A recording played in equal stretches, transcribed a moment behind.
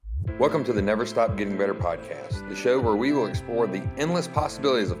Welcome to the Never Stop Getting Better podcast, the show where we will explore the endless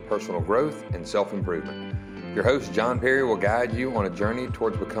possibilities of personal growth and self-improvement. Your host, John Perry, will guide you on a journey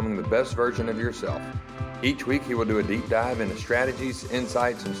towards becoming the best version of yourself. Each week, he will do a deep dive into strategies,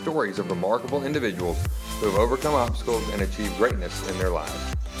 insights, and stories of remarkable individuals who have overcome obstacles and achieved greatness in their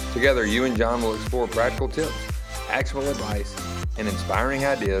lives. Together, you and John will explore practical tips, actionable advice, and inspiring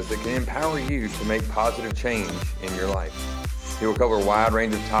ideas that can empower you to make positive change in your life. He will cover a wide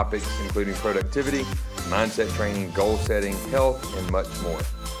range of topics, including productivity, mindset training, goal setting, health, and much more.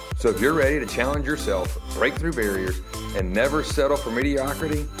 So if you're ready to challenge yourself, break through barriers, and never settle for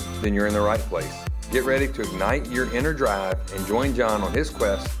mediocrity, then you're in the right place. Get ready to ignite your inner drive and join John on his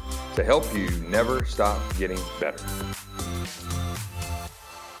quest to help you never stop getting better.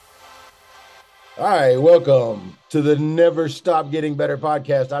 All right, welcome to the Never Stop Getting Better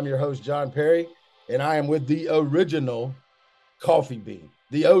podcast. I'm your host, John Perry, and I am with the original Coffee Bean,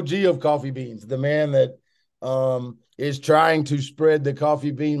 the OG of coffee beans, the man that is trying to spread the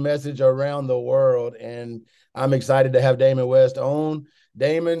coffee bean message around the world. And I'm excited to have Damon West on.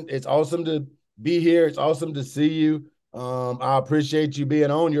 Damon, it's awesome to be here. It's awesome to see you. I appreciate you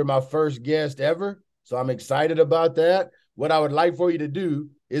being on. You're my first guest ever, so I'm excited about that. What I would like for you to do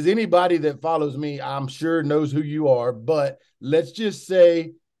is, anybody that follows me, I'm sure knows who you are, but let's just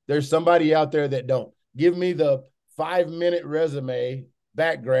say there's somebody out there that don't. Give me the 5-minute resume,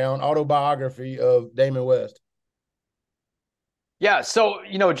 background, autobiography of Damon West. Yeah. So,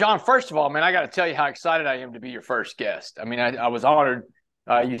 John, first of all, man, I got to tell you how excited I am to be your first guest. I mean, I was honored.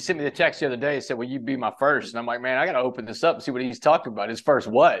 You sent me the text the other day and said, will you be my first? And I'm like, man, I got to open this up and see what he's talking about. His first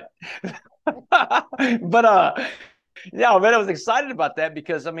what? But, yeah, man, I was excited about that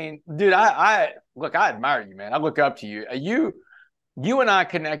because, I mean, dude, I admire you, man. I look up to you. You and I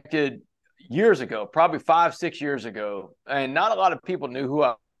connected years ago, probably 5-6 years ago, and not a lot of people knew who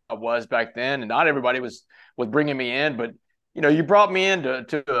I was back then, and not everybody was bringing me in. But you brought me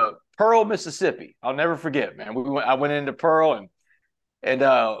into Pearl, Mississippi. I'll never forget, man. I went into Pearl,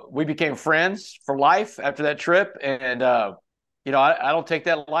 and we became friends for life after that trip. And I don't take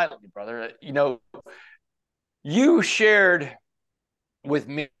that lightly, brother. You shared with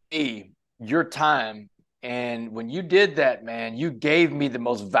me your time. And when you did that, man, you gave me the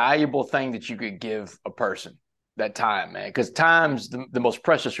most valuable thing that you could give a person, that time, man, because time's the most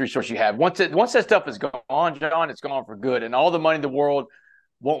precious resource you have. Once that stuff is gone, John, it's gone for good. And all the money in the world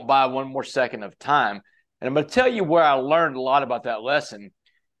won't buy one more second of time. And I'm going to tell you where I learned a lot about that lesson.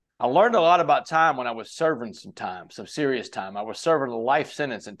 I learned a lot about time when I was serving some serious time. I was serving a life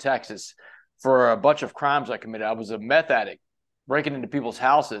sentence in Texas for a bunch of crimes I committed. I was a meth addict, breaking into people's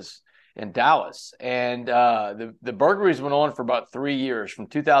houses in Dallas. And the burglaries went on for about 3 years, from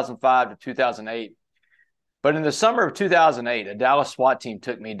 2005 to 2008. But in the summer of 2008, a Dallas SWAT team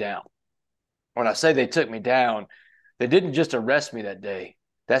took me down. When I say they took me down, they didn't just arrest me that day.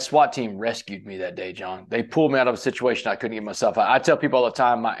 That SWAT team rescued me that day, John. They pulled me out of a situation I couldn't get myself out. I tell people all the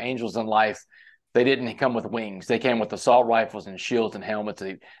time, my angels in life, they didn't come with wings. They came with assault rifles and shields and helmets.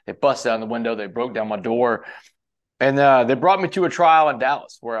 They busted down the window. They broke down my door. And they brought me to a trial in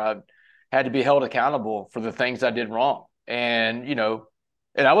Dallas where I had to be held accountable for the things I did wrong. And,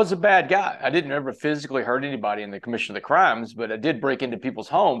 and I was a bad guy. I didn't ever physically hurt anybody in the commission of the crimes, but I did break into people's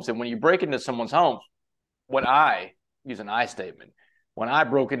homes. And when you break into someone's homes, use an I statement, when I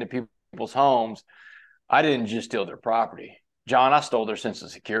broke into people's homes, I didn't just steal their property. John, I stole their sense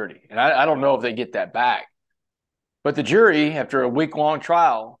of security. And I don't know if they get that back. But the jury, after a week-long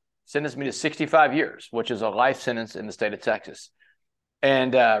trial, sentenced me to 65 years, which is a life sentence in the state of Texas.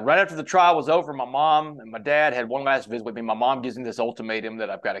 And right after the trial was over, my mom and my dad had one last visit with me. My mom gives me this ultimatum that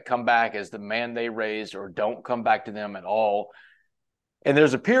I've got to come back as the man they raised, or don't come back to them at all. And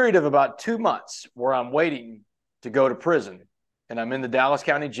there's a period of about 2 months where I'm waiting to go to prison. And I'm in the Dallas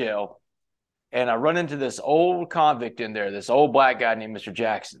County Jail. And I run into this old convict in there, this old black guy named Mr.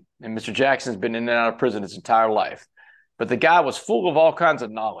 Jackson. And Mr. Jackson's been in and out of prison his entire life. But the guy was full of all kinds of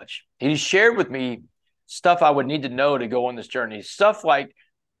knowledge. He shared with me stuff I would need to know to go on this journey. Stuff like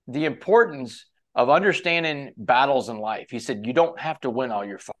the importance of understanding battles in life. He said, you don't have to win all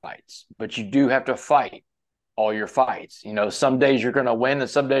your fights, but you do have to fight all your fights. Some days you're going to win and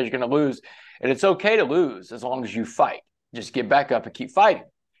some days you're going to lose. And it's okay to lose as long as you fight. Just get back up and keep fighting.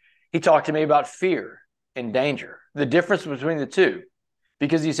 He talked to me about fear and danger, the difference between the two,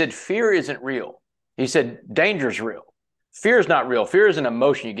 because he said, fear isn't real. He said, danger is real. Fear is not real. Fear is an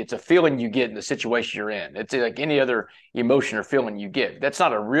emotion you get. It's a feeling you get in the situation you're in. It's like any other emotion or feeling you get. That's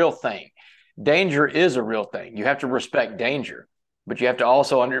not a real thing. Danger is a real thing. You have to respect danger, but you have to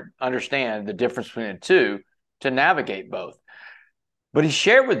also understand the difference between the two to navigate both. But he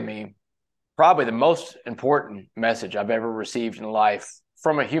shared with me probably the most important message I've ever received in life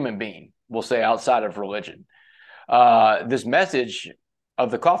from a human being, we'll say outside of religion. This message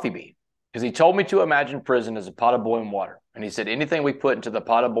of the coffee bean, because he told me to imagine prison as a pot of boiling water. And he said, anything we put into the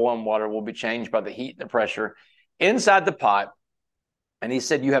pot of boiling water will be changed by the heat and the pressure inside the pot. And he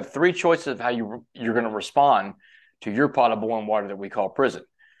said, you have three choices of how you're going to respond to your pot of boiling water that we call prison.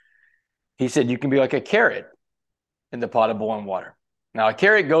 He said, you can be like a carrot in the pot of boiling water. Now, a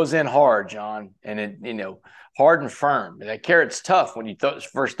carrot goes in hard, John, and it, hard and firm. That carrot's tough when you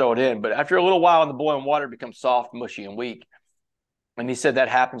first throw it in, but after a little while in the boiling water, it becomes soft, mushy, and weak. And he said that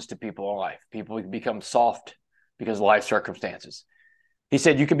happens to people in life. People become soft because of life circumstances. He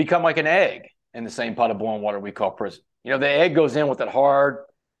said you can become like an egg in the same pot of boiling water we call prison. The egg goes in with that hard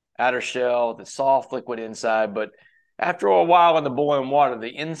outer shell, the soft liquid inside, but after a while in the boiling water,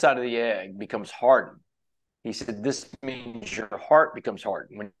 the inside of the egg becomes hardened. He said, this means your heart becomes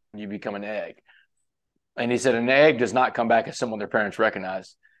hardened when you become an egg. And he said, an egg does not come back as someone their parents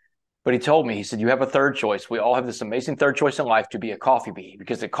recognize. But he told me, he said, you have a third choice. We all have this amazing third choice in life to be a coffee bean,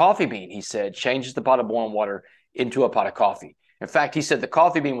 because the coffee bean, he said, changes the pot of boiling water into a pot of coffee. In fact, he said the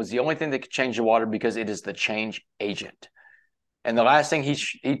coffee bean was the only thing that could change the water because it is the change agent. And the last thing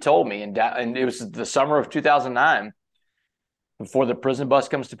he told me, and it was the summer of 2009, before the prison bus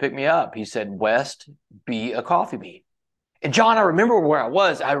comes to pick me up, he said, West, be a coffee bean. And John, I remember where I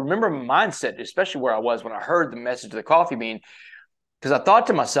was. I remember my mindset, especially where I was when I heard the message of the coffee bean, because I thought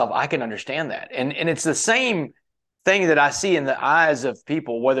to myself, I can understand that. And it's the same thing that I see in the eyes of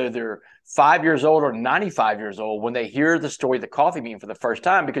people, whether they're 5 years old or 95 years old, when they hear the story of the coffee bean for the first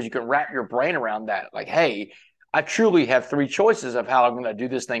time, because you can wrap your brain around that. Like, hey, I truly have three choices of how I'm going to do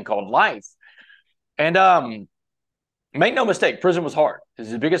this thing called life. And make no mistake, prison was hard. This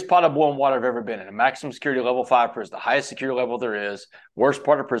is the biggest pot of boiling water I've ever been in. A maximum security level 5 prison, the highest security level there is, worst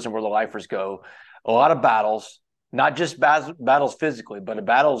part of prison where the lifers go. A lot of battles, not just battles physically, but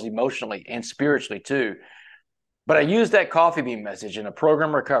battles emotionally and spiritually too. But I used that coffee bean message in a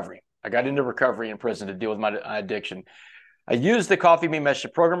program recovery. I got into recovery in prison to deal with my addiction. I used the coffee bean message to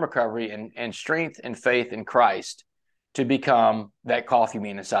program recovery and strength and faith in Christ to become that coffee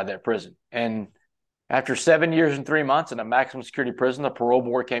bean inside that prison. And after 7 years and 3 months in a maximum security prison, the parole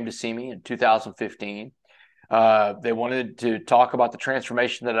board came to see me in 2015. They wanted to talk about the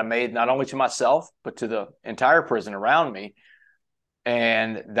transformation that I made, not only to myself, but to the entire prison around me.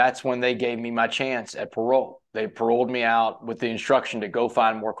 And that's when they gave me my chance at parole. They paroled me out with the instruction to go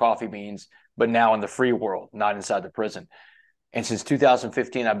find more coffee beans, but now in the free world, not inside the prison. And since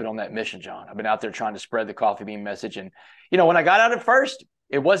 2015, I've been on that mission, John. I've been out there trying to spread the coffee bean message. And, when I got out at first,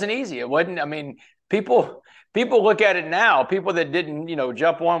 it wasn't easy. It wasn't, people look at it now, people that didn't,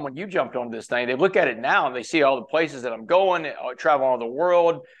 jump on when you jumped on this thing, they look at it now and they see all the places that I'm going, travel all over the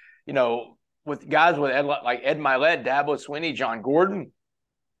world, with guys with like Ed Milet, Dabo Swinney, John Gordon.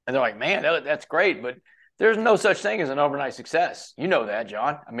 And they're like, man, that's great. But there's no such thing as an overnight success. You know that,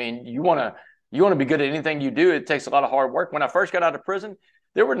 John. You want to be good at anything you do. It takes a lot of hard work. When I first got out of prison,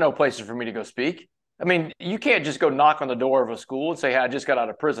 there were no places for me to go speak. You can't just go knock on the door of a school and say, hey, I just got out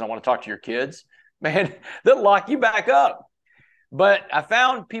of prison. I want to talk to your kids. Man, they'll lock you back up. But I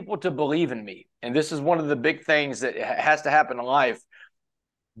found people to believe in me. And this is one of the big things that has to happen in life.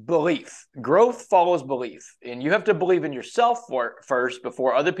 Belief. Growth follows belief. And you have to believe in yourself first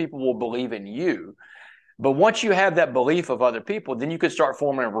before other people will believe in you. But once you have that belief of other people, then you can start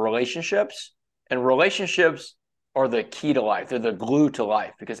forming relationships. And relationships are the key to life. They're the glue to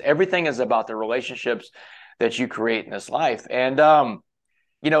life, because everything is about the relationships that you create in this life. And,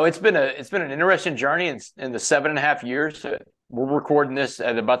 it's been an interesting journey in the 7.5 years. We're recording this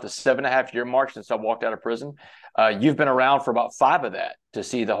at about the 7.5 year mark since I walked out of prison. You've been around for about 5 of that to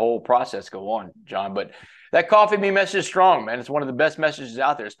see the whole process go on, John. But that coffee bean message is strong, man. It's one of the best messages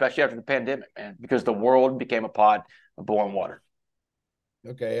out there, especially after the pandemic, man, because the world became a pot of boiling water.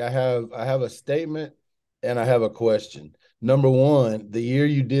 Okay, I have a statement and I have a question. Number one, the year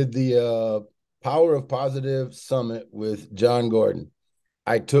you did the Power of Positive Summit with John Gordon,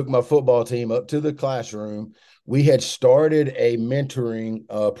 I took my football team up to the classroom. We had started a mentoring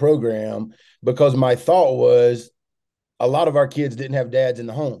program because my thought was a lot of our kids didn't have dads in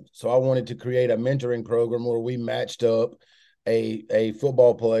the home. So I wanted to create a mentoring program where we matched up a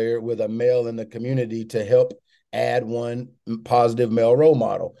football player with a male in the community to help add one positive male role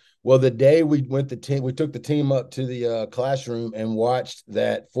model. Well, the day we took the team up to the classroom and watched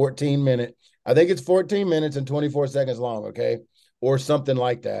that 14-minute, I think it's 14 minutes and 24 seconds long, okay? Or something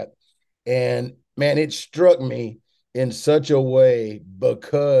like that. And man, it struck me in such a way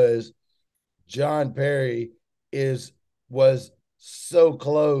because John Perry was so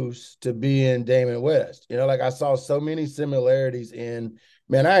close to being Damon West. You know, like I saw so many similarities in,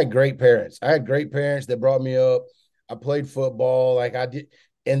 man, I had great parents. I had great parents that brought me up. I played football like I did.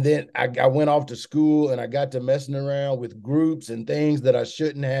 And then I went off to school and I got to messing around with groups and things that I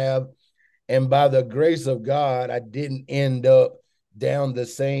shouldn't have. And by the grace of God, I didn't end up down the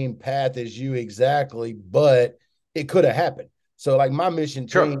same path as you exactly, but it could have happened. So like my mission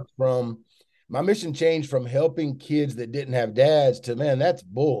changed from helping kids that didn't have dads to, man, that's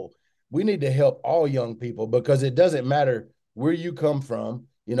bull. We need to help all young people because it doesn't matter where you come from,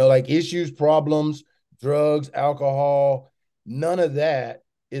 you know, like issues, problems, drugs, alcohol, none of that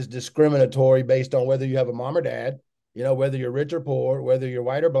is discriminatory based on whether you have a mom or dad, you know, whether you're rich or poor, whether you're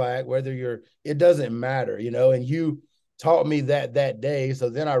white or black, it doesn't matter, you know, and you taught me that day. So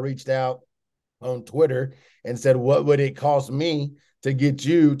then I reached out on Twitter and said, what would it cost me to get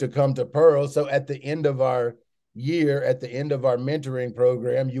you to come to Pearl? So at the end of our year, at the end of our mentoring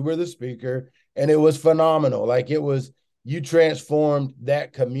program, you were the speaker and it was phenomenal. Like you transformed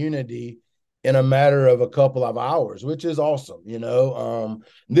that community in a matter of a couple of hours, which is awesome. You know,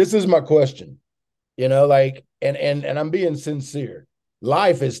 this is my question, you know, like, and I'm being sincere.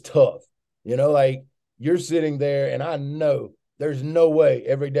 Life is tough, you know, like you're sitting there and I know there's no way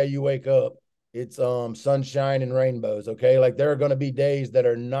every day you wake up, it's sunshine and rainbows. Okay. Like there are going to be days that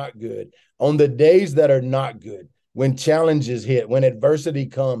are not good. On the days that are not good, when challenges hit, when adversity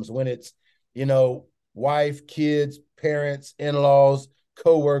comes, when it's, you know, wife, kids, parents, in-laws,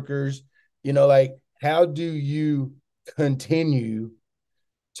 coworkers, you know, like how do you continue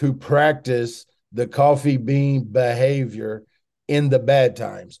to practice the coffee bean behavior in the bad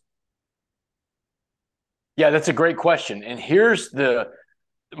times? Yeah, that's a great question. And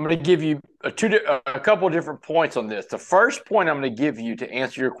I'm going to give you a couple of different points on this. The first point I'm going to give you to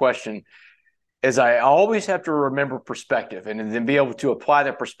answer your question is I always have to remember perspective and then be able to apply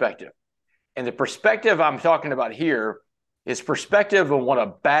that perspective. And the perspective I'm talking about here is perspective of what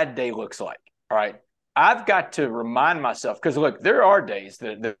a bad day looks like. All right. I've got to remind myself, because look, there are days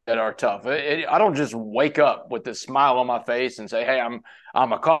that are tough. I don't just wake up with this smile on my face and say, hey,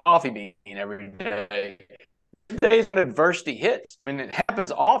 I'm a coffee bean every day. Days when adversity hits. I mean, it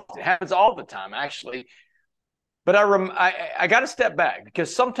happens often. It happens all the time, actually. But I got to step back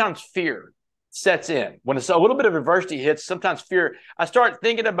because sometimes fear sets in. When it's a little bit of adversity hits, sometimes fear, I start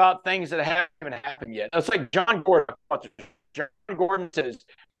thinking about things that haven't happened yet. It's like John Gordon. John Gordon says,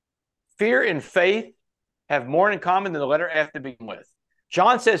 fear and faith have more in common than the letter F to begin with.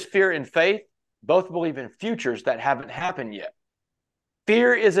 John says fear and faith both believe in futures that haven't happened yet.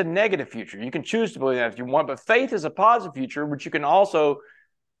 Fear is a negative future. You can choose to believe that if you want, but faith is a positive future, which you can also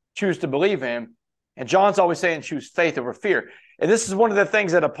choose to believe in. And John's always saying choose faith over fear. And this is one of the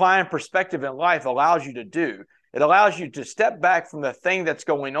things that applying perspective in life allows you to do. It allows you to step back from the thing that's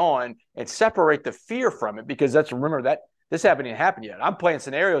going on and separate the fear from it, because remember that this hasn't happened yet. I'm playing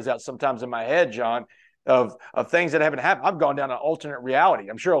scenarios out sometimes in my head, John, of things that haven't happened. I've gone down an alternate reality.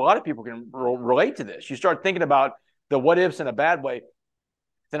 I'm sure a lot of people can relate to this. You start thinking about the what ifs in a bad way.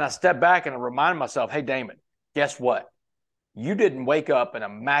 Then I step back and I remind myself, hey, Damon, guess what? You didn't wake up in a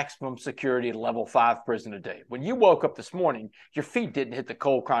maximum security level 5 prison today. When you woke up this morning, your feet didn't hit the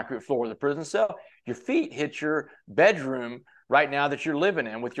cold concrete floor of the prison cell. Your feet hit your bedroom right now that you're living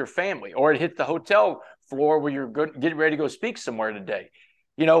in with your family, or it hit the hotel floor where you're getting ready to go speak somewhere today.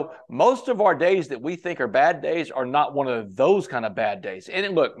 You know, most of our days that we think are bad days are not one of those kind of bad days.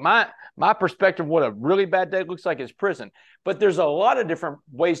 And look, my perspective of what a really bad day looks like is prison. But there's a lot of different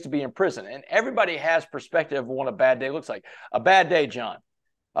ways to be in prison. And everybody has perspective of what a bad day looks like. A bad day, John.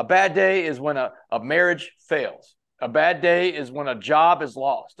 A bad day is when a marriage fails. A bad day is when a job is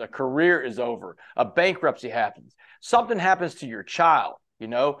lost. A career is over. A bankruptcy happens. Something happens to your child, you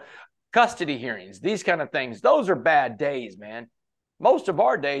know, custody hearings, these kind of things. Those are bad days, man. Most of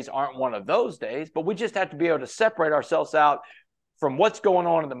our days aren't one of those days, but we just have to be able to separate ourselves out from what's going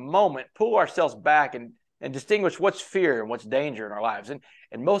on in the moment, pull ourselves back and distinguish what's fear and what's danger in our lives.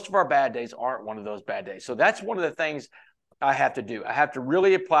 And most of our bad days aren't one of those bad days. So that's one of the things I have to do. I have to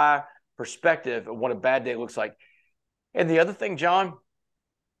really apply perspective of what a bad day looks like. And the other thing, John,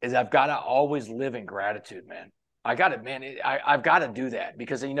 is I've got to always live in gratitude, man. I've got to do that,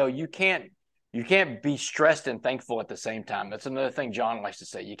 because, you know, you can't be stressed and thankful at the same time. That's another thing John likes to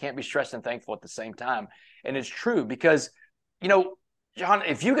say. You can't be stressed and thankful at the same time. And it's true, because, you know, John,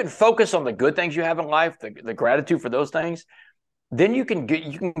 if you can focus on the good things you have in life, the gratitude for those things, then you can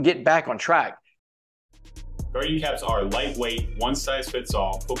get back on track. Guardian caps are lightweight,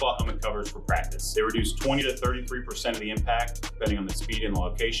 one-size-fits-all football helmet covers for practice. They reduce 20 to 33% of the impact, depending on the speed and the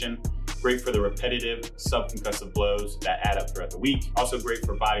location. Great for the repetitive subconcussive blows that add up throughout the week. Also great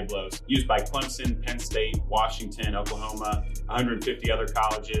for body blows. Used by Clemson, Penn State, Washington, Oklahoma, 150 other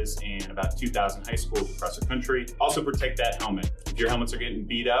colleges, and about 2,000 high schools across the country. Also protect that helmet. If your helmets are getting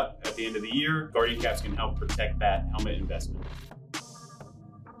beat up at the end of the year, Guardian Caps can help protect that helmet investment.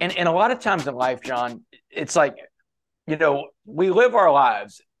 And a lot of times in life, John, it's like, we live our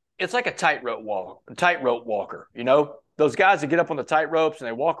lives. It's like a tightrope walker, those guys that get up on the tight ropes and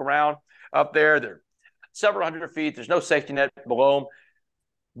they walk around up there, they're several hundred feet. There's no safety net below them.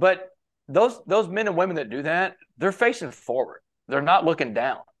 But those men and women that do that, they're facing forward. They're not looking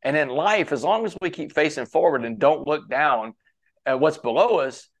down. And in life, as long as we keep facing forward and don't look down at what's below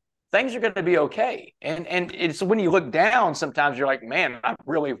us, things are going to be okay. And it's when you look down, sometimes you're like, man,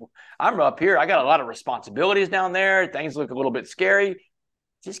 I'm up here. I got a lot of responsibilities down there. Things look a little bit scary.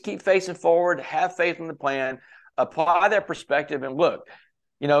 Just keep facing forward, have faith in the plan, apply that perspective. And look,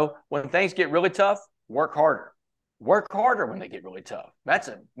 when things get really tough, work harder. Work harder when they get really tough. That's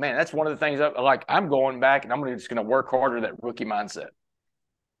one of the things I'm going back and I'm just going to work harder, that rookie mindset.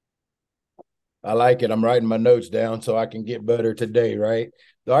 I like it. I'm writing my notes down so I can get better today, right?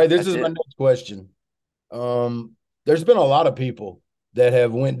 All right, this is my next question. There's been a lot of people that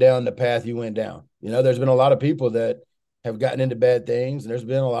have went down the path you went down. There's been a lot of people that have gotten into bad things, and there's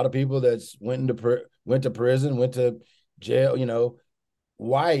been a lot of people that's went to prison, went to jail.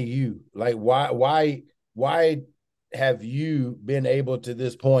 Why you? Like, why have you been able to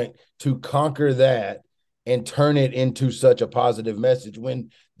this point to conquer that and turn it into such a positive message when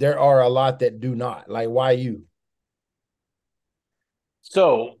there are a lot that do not? Like, why you?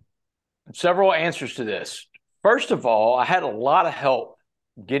 So, several answers to this. First of all, I had a lot of help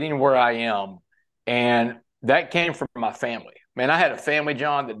getting where I am, and that came from my family. Man, I had a family,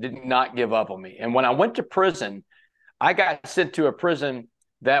 John, that did not give up on me. And when I went to prison, I got sent to a prison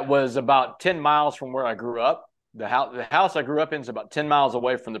that was about 10 miles from where I grew up. The house I grew up in is about 10 miles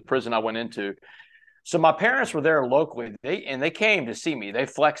away from the prison I went into. So my parents were there locally, and they came to see me. They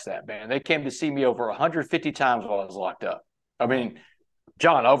flexed that, man. They came to see me over 150 times while I was locked up. I mean,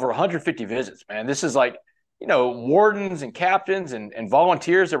 John, over 150 visits, man. This is like, wardens and captains and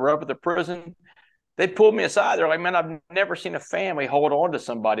volunteers that were up at the prison. They pulled me aside. They're like, man, I've never seen a family hold on to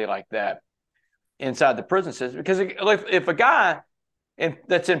somebody like that inside the prison system. Because if a guy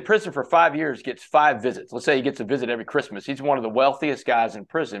that's in prison for 5 years gets 5 visits, let's say he gets a visit every Christmas, he's one of the wealthiest guys in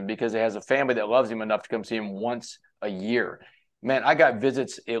prison because he has a family that loves him enough to come see him once a year. Man, I got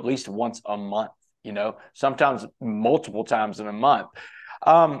visits at least once a month, sometimes multiple times in a month.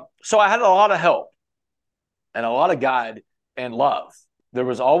 So I had a lot of help and a lot of guide and love. There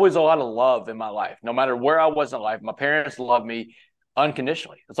was always a lot of love in my life. No matter where I was in life, my parents loved me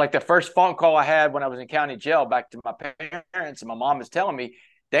unconditionally. It's like the first phone call I had when I was in county jail back to my parents, and my mom was telling me,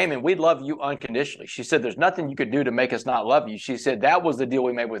 Damon, we love you unconditionally. She said, there's nothing you could do to make us not love you. She said, that was the deal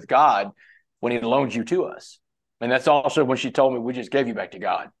we made with God when he loaned you to us. And that's also when she told me, we just gave you back to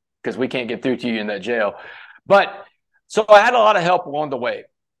God because we can't get through to you in that jail. But so I had a lot of help along the way,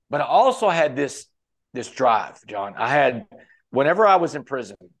 but I also had this drive, John. Whenever I was in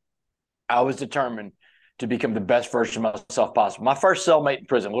prison, I was determined to become the best version of myself possible. My first cellmate in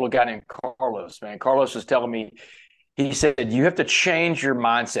prison, a little guy named Carlos, man. Carlos was telling me, he said, you have to change your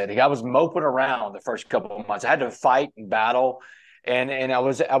mindset. I was moping around the first couple of months. I had to fight and battle. And I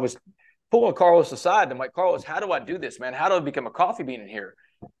was pulling Carlos aside. And I'm like, Carlos, how do I do this, man? How do I become a coffee bean in here?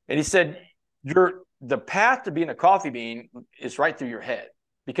 And he said, the path to being a coffee bean is right through your head.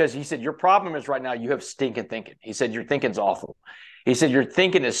 Because he said, your problem is right now you have stinking thinking. He said, your thinking's awful. He said, your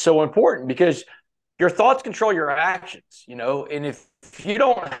thinking is so important because your thoughts control your actions, and if you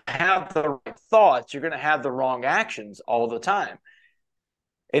don't have the right thoughts, you're going to have the wrong actions all the time.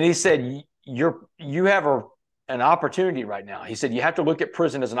 And he said, you have an opportunity right now. He said, you have to look at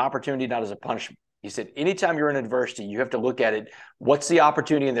prison as an opportunity, not as a punishment. He said, anytime you're in adversity, you have to look at it. What's the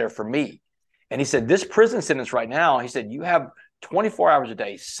opportunity in there for me? And he said, this prison sentence right now, he said, you have 24 hours a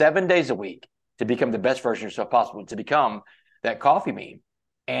day, 7 days a week to become the best version of yourself possible, to become that coffee bean.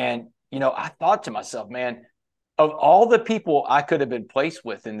 And, I thought to myself, man, of all the people I could have been placed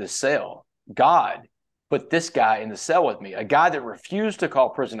with in this cell, God put this guy in the cell with me, a guy that refused to call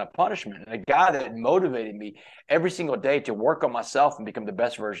prison a punishment, and a guy that motivated me every single day to work on myself and become the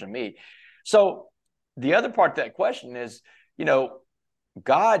best version of me. So the other part to that question is,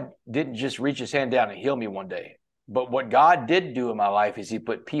 God didn't just reach his hand down and heal me one day. But what God did do in my life is he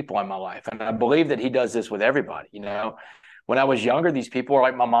put people in my life. And I believe that he does this with everybody. When I was younger, these people were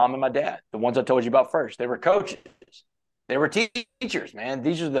like my mom and my dad, the ones I told you about first. They were coaches. They were teachers, man.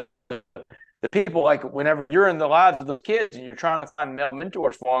 These are The people, like, whenever you're in the lives of the kids and you're trying to find male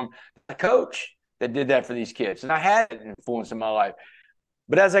mentors for them, a coach that did that for these kids. And I had an influence in my life.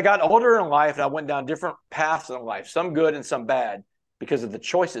 But as I got older in life, and I went down different paths in life, some good and some bad, because of the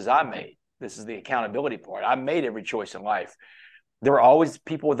choices I made. This is the accountability part. I made every choice in life. There were always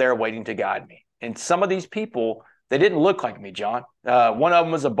people there waiting to guide me. And some of these people, they didn't look like me, John. One of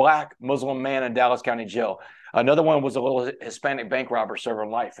them was a black Muslim man in Dallas County Jail. Another one was a little Hispanic bank robber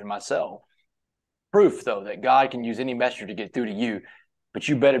serving life in my cell. Proof, though, that God can use any messenger to get through to you, but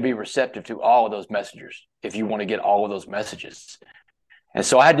you better be receptive to all of those messengers if you want to get all of those messages. And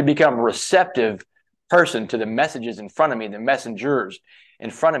so I had to become a receptive person to the messages in front of me, the messengers in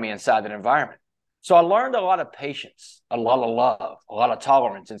front of me inside that environment. So I learned a lot of patience, a lot of love, a lot of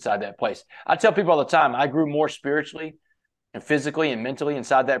tolerance inside that place. I tell people all the time, I grew more spiritually and physically and mentally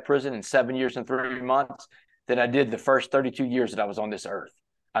inside that prison in 7 years and 3 months than I did the first 32 years that I was on this earth.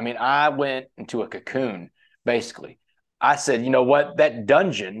 I mean, I went into a cocoon, basically. I said, you know what? That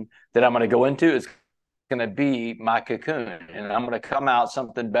dungeon that I'm going to go into is going to be my cocoon, and I'm going to come out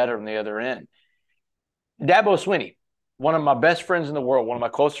something better on the other end. Dabo Swinney, one of my best friends in the world, one of my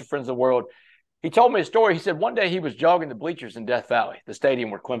closest friends in the world, he told me a story. He said one day he was jogging the bleachers in Death Valley, the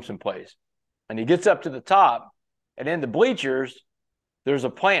stadium where Clemson plays. And he gets up to the top, and in the bleachers, there's a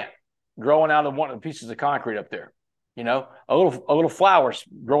plant growing out of one of the pieces of concrete up there. You know, a little flower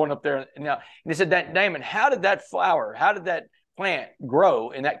growing up there. And he said, Damon, how did that plant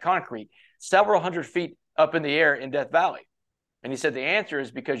grow in that concrete several hundred feet up in the air in Death Valley? And he said, the answer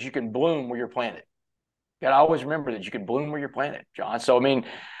is because you can bloom where you're planted. You got to always remember that you can bloom where you're planted, John. So, I mean,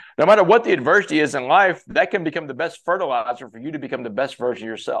 no matter what the adversity is in life, that can become the best fertilizer for you to become the best version of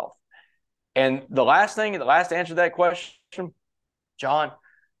yourself. And the last answer to that question, John,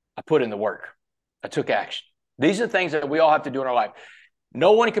 I put in the work. I took action. These are things that we all have to do in our life.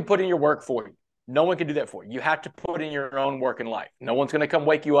 No one can put in your work for you. No one can do that for you. You have to put in your own work in life. No one's going to come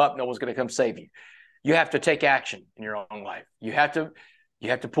wake you up. No one's going to come save you. You have to take action in your own life. You have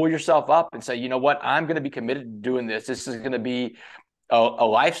to pull yourself up and say, you know what? I'm going to be committed to doing this. This is going to be a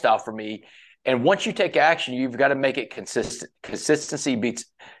lifestyle for me. And once you take action, you've got to make it consistent. Consistency,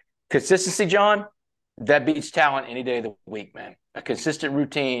 John, that beats talent any day of the week, man. A consistent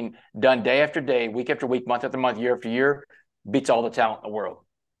routine done day after day, week after week, month after month, year after year, beats all the talent in the world.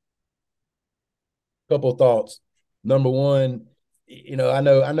 Couple thoughts. Number one, you know, I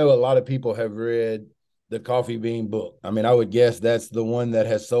know a lot of people have read the Coffee Bean book. I mean, I would guess that's the one that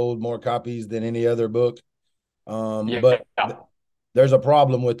has sold more copies than any other book. But there's a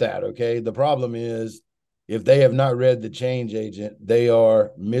problem with that, okay? The problem is if they have not read The Change Agent, they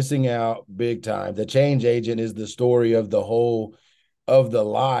are missing out big time. The Change Agent is the story of the whole of the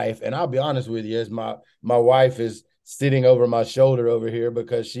life. And I'll be honest with you, as my wife is sitting over my shoulder over here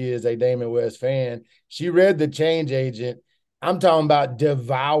because she is a Damon West fan. She read The Change Agent. I'm talking about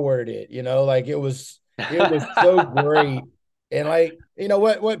devoured it, you know, like it was so great. And like, you know,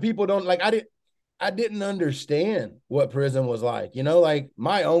 what people don't like, I didn't understand what prison was like, you know, like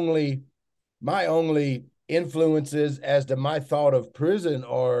my only influences as to my thought of prison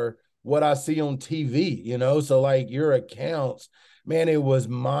are what I see on TV, you know? So like your accounts, man, it was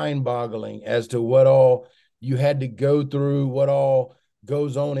mind boggling as to what all you had to go through, what all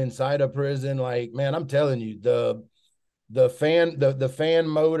goes on inside a prison. Like, man, I'm telling you, the fan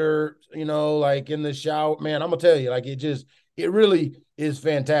motor, you know, like in the shower, man, I'm gonna tell you, like it really is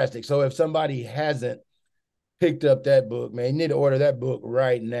fantastic. So if somebody hasn't picked up that book, man, you need to order that book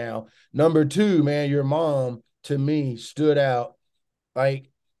right now. Number two, man, your mom to me stood out. Like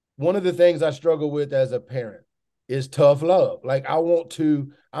one of the things I struggle with as a parent is tough love. Like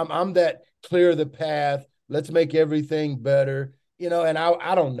I'm that clear the path. Let's make everything better. You know, and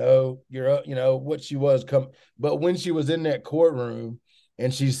I don't know, you know, what she was but when she was in that courtroom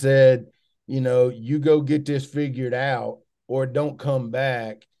and she said, you know, you go get this figured out or don't come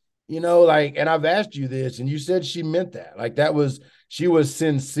back, you know, like, and I've asked you this and you said she meant that. Like she was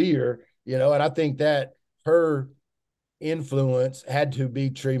sincere, you know, and I think that her influence had to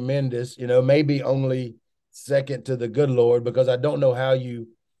be tremendous, you know, maybe only second to the good Lord, because I don't know how you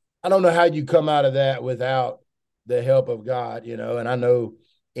come out of that without the help of God, you know. And I know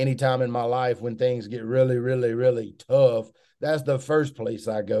anytime in my life when things get really, really, really tough, that's the first place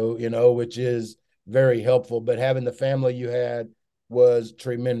I go, you know, which is very helpful. But having the family you had was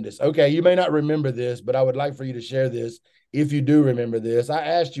tremendous. Okay, you may not remember this, but I would like for you to share this if you do remember this. I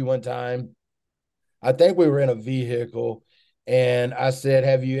asked you one time, I think we were in a vehicle, and I said,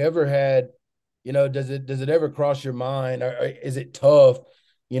 have you ever had, you know, does it ever cross your mind, or is it tough,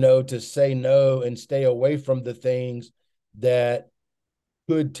 you know, to say no and stay away from the things that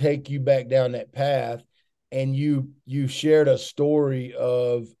could take you back down that path. And you shared a story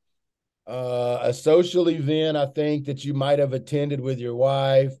of a social event, I think, that you might have attended with your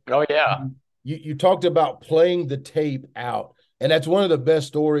wife. Oh, yeah. You talked about playing the tape out. And that's one of the best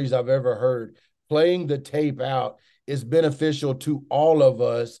stories I've ever heard. Playing the tape out is beneficial to all of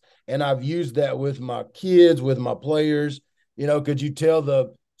us. And I've used that with my kids, with my players. Could you tell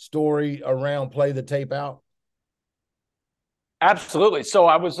the story around play the tape out? Absolutely. So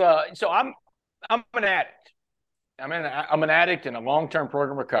I'm an addict. I'm an addict in a long-term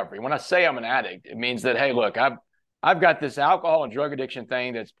program recovery. When I say I'm an addict, it means that, hey, look, I've got this alcohol and drug addiction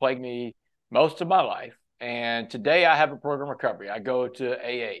thing that's plagued me most of my life. And today I have a program recovery. I go to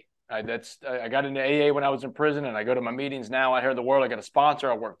AA. I got into AA when I was in prison, and I go to my meetings now out here in the world. I got a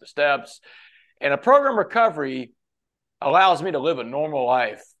sponsor. I work the steps. And a program recovery allows me to live a normal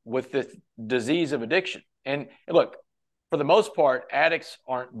life with this disease of addiction. And look, for the most part, addicts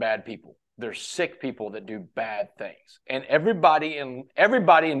aren't bad people. They're sick people that do bad things. And everybody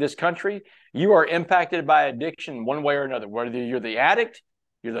in this country, you are impacted by addiction one way or another. Whether you're the addict,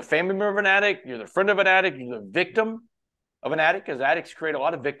 you're the family member of an addict, you're the friend of an addict, you're the victim of an addict, because addicts create a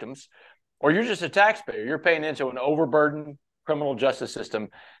lot of victims, or you're just a taxpayer. You're paying into an overburdened criminal justice system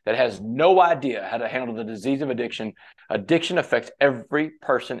that has no idea how to handle the disease of addiction. Addiction affects every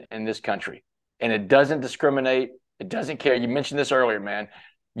person in this country, and it doesn't discriminate. It doesn't care. You mentioned this earlier, man.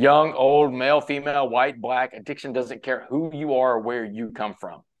 Young, old, male, female, white, black. Addiction doesn't care who you are or where you come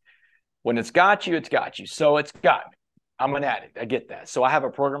from. When it's got you, it's got you. So it's got me. I'm an addict. I get that. So I have a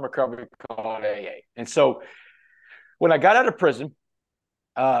program recovery called AA. And so when I got out of prison,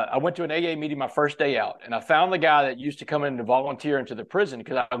 I went to an AA meeting my first day out, and I found the guy that used to come in to volunteer into the prison,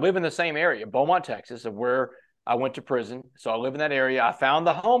 because I live in the same area, Beaumont, Texas, of where I went to prison. So I live in that area. I found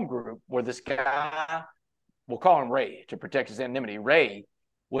the home group where this guy, we'll call him Ray to protect his anonymity. Ray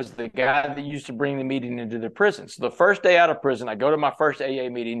was the guy that used to bring the meeting into the prison. So the first day out of prison, I go to my first AA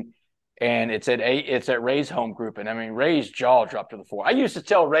meeting, and it's at Ray's home group. And I mean, Ray's jaw dropped to the floor. I used to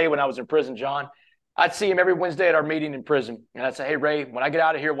tell Ray when I was in prison, John, I'd see him every Wednesday at our meeting in prison. And I'd say, hey, Ray, when I get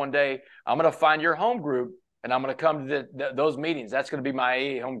out of here one day, I'm going to find your home group, and I'm going to come to those meetings. That's going to be my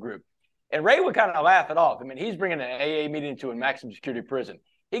AA home group. And Ray would kind of laugh it off. I mean, he's bringing an AA meeting to a maximum security prison.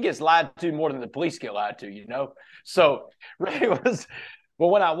 He gets lied to more than the police get lied to, So Ray was, well,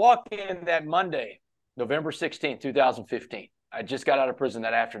 when I walked in that Monday, November 16th, 2015, I just got out of prison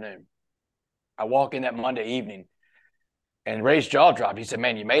that afternoon. I walk in that Monday evening, and Ray's jaw dropped. He said,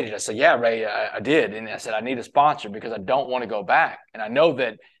 man, you made it. I said, yeah, Ray, I did. And I said, I need a sponsor because I don't want to go back. And I know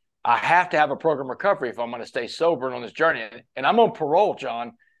that I have to have a program recovery if I'm going to stay sober and on this journey. And I'm on parole,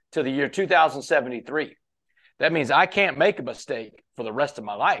 John, to the year 2073. That means I can't make a mistake for the rest of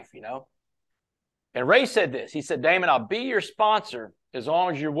my life, And Ray said this. He said, Damon, I'll be your sponsor as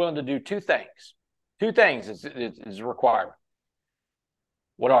long as you're willing to do two things. Two things is a requirement.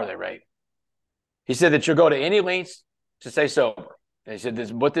 What are they, Ray? He said that you'll go to any lengths to stay sober. And he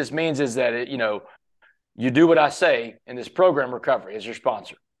said, what this means is that, you do what I say in this program recovery as your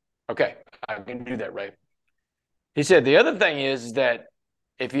sponsor. Okay, I can do that, Ray. He said, the other thing is that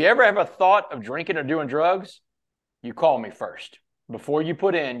if you ever have a thought of drinking or doing drugs, you call me first. Before you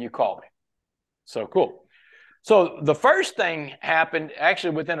put in, you call me. So cool. So the first thing happened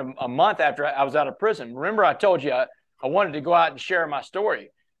actually within a month after I was out of prison. Remember, I told you I wanted to go out and share my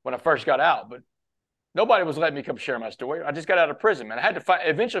story when I first got out, but nobody was letting me come share my story. I just got out of prison, man. I had to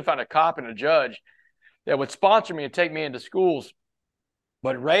eventually find a cop and a judge that would sponsor me and take me into schools.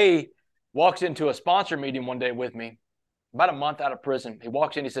 But Ray walks into a sponsor meeting one day with me, about a month out of prison. He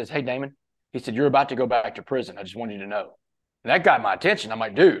walks in, he says, hey, Damon, he said, you're about to go back to prison. I just want you to know. And that got my attention. I'm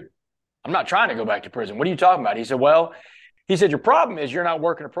like, dude, I'm not trying to go back to prison. What are you talking about? He said, well, he said, your problem is you're not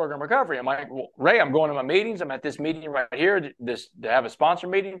working a program recovery. I'm like, well, Ray, I'm going to my meetings. I'm at this meeting right here to have a sponsor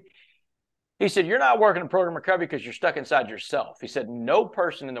meeting. He said, you're not working a program recovery because you're stuck inside yourself. He said, no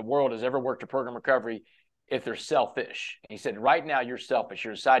person in the world has ever worked a program recovery if they're selfish. And he said, right now you're selfish.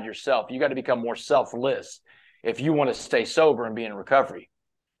 You're inside yourself. You got to become more selfless if you want to stay sober and be in recovery.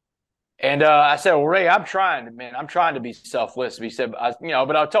 And I said, well, Ray, I'm trying to be selfless. He said,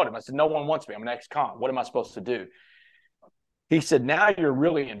 but I told him, I said, no one wants me. I'm an ex-con. What am I supposed to do? He said, now you're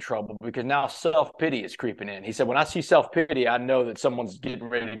really in trouble because now self-pity is creeping in. He said, when I see self-pity, I know that someone's getting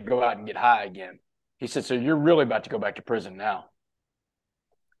ready to go out and get high again. He said, so you're really about to go back to prison now.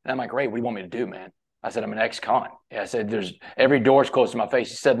 And I'm like, Ray, what do you want me to do, man? I said, I'm an ex-con. I said, every door's closed to my face.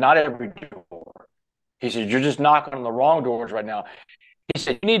 He said, not every door. He said, you're just knocking on the wrong doors right now. He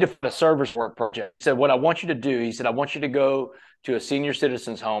said, you need to find a service work project. He said, what I want you to do, he said, I want you to go to a senior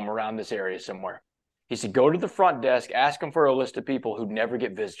citizens home around this area somewhere. He said, go to the front desk, ask them for a list of people who never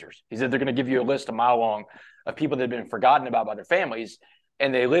get visitors. He said, they're going to give you a list a mile long of people that have been forgotten about by their families,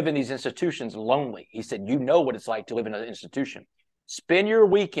 and they live in these institutions lonely. He said, you know what it's like to live in an institution. Spend your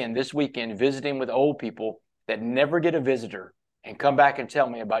weekend this weekend visiting with old people that never get a visitor, and come back and tell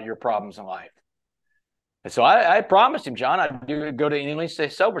me about your problems in life. And so I promised him, John, I'd go to Indian Stay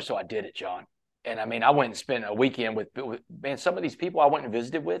Sober. So I did it, John. And I mean, I went and spent a weekend with man, some of these people I went and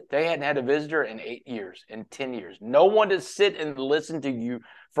visited with, they hadn't had a visitor in 8 years, in 10 years. No one to sit and listen to you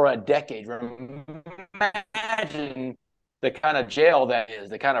for a decade. Imagine the kind of jail that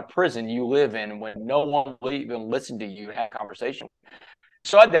is, the kind of prison you live in when no one will even listen to you and have a conversation.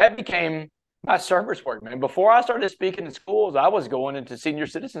 So that became my service work, man. Before I started speaking in schools, I was going into senior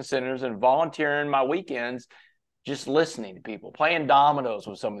citizen centers and volunteering my weekends, just listening to people, playing dominoes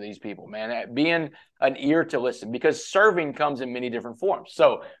with some of these people, man, being an ear to listen, because serving comes in many different forms.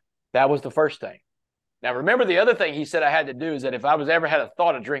 So that was the first thing. Now, remember, the other thing he said I had to do is that if I was ever had a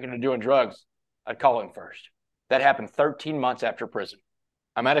thought of drinking or doing drugs, I'd call him first. That happened 13 months after prison.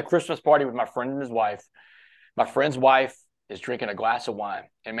 I'm at a Christmas party with my friend and his wife. My friend's wife is drinking a glass of wine.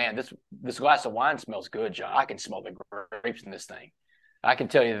 And man, this glass of wine smells good, John. I can smell the grapes in this thing. I can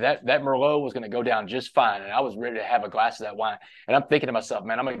tell you that Merlot was going to go down just fine. And I was ready to have a glass of that wine. And I'm thinking to myself,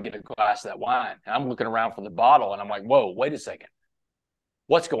 man, I'm going to get a glass of that wine. And I'm looking around for the bottle. And I'm like, whoa, wait a second.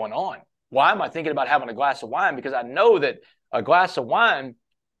 What's going on? Why am I thinking about having a glass of wine? Because I know that a glass of wine,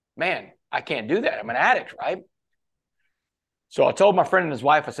 man, I can't do that. I'm an addict, right? So I told my friend and his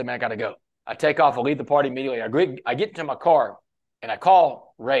wife, I said, man, I got to go. I take off, I leave the party immediately. I get into my car and I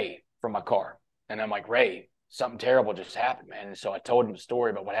call Ray from my car. And I'm like, Ray, something terrible just happened, man. And so I told him the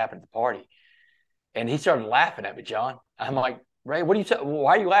story about what happened at the party. And he started laughing at me, John. I'm like, Ray,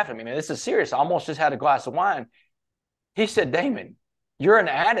 why are you laughing at me, man? This is serious. I almost just had a glass of wine. He said, Damon, you're an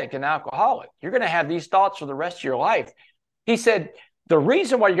addict and alcoholic. You're going to have these thoughts for the rest of your life. He said, the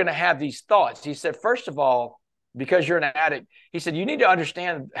reason why you're going to have these thoughts, he said, first of all, because you're an addict, he said, you need to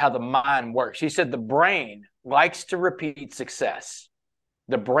understand how the mind works. He said, the brain likes to repeat success.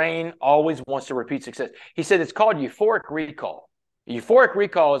 The brain always wants to repeat success. He said, it's called euphoric recall. Euphoric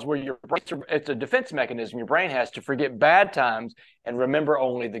recall is where it's a defense mechanism your brain has to forget bad times and remember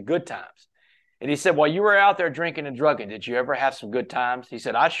only the good times. And he said, while you were out there drinking and drugging, did you ever have some good times? He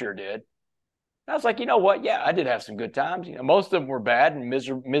said, I sure did. And I was like, you know what? Yeah, I did have some good times. You know, most of them were bad, and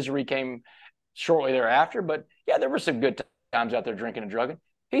misery came shortly thereafter. But yeah, there were some good times out there drinking and drugging.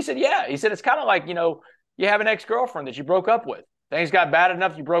 He said, yeah. He said, it's kind of like, you know, you have an ex-girlfriend that you broke up with. Things got bad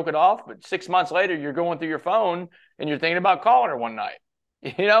enough you broke it off, but 6 months later, you're going through your phone and you're thinking about calling her one night.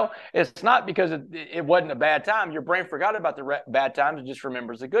 You know, it's not because it wasn't a bad time. Your brain forgot about the bad times and just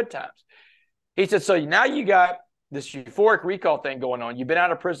remembers the good times. He said, so now you got this euphoric recall thing going on. You've been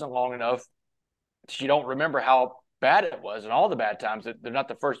out of prison long enough that you don't remember how bad it was and all the bad times. They're not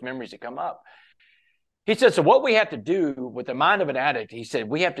the first memories that come up. He said, so what we have to do with the mind of an addict, he said,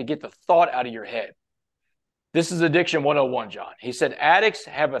 we have to get the thought out of your head. This is Addiction 101, John. He said, addicts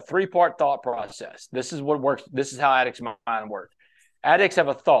have a 3-part thought process. This is what works. This is how addicts' mind works. Addicts have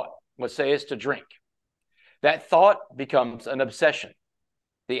a thought. Let's say it's to drink. That thought becomes an obsession.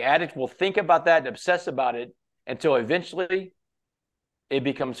 The addict will think about that and obsess about it until eventually it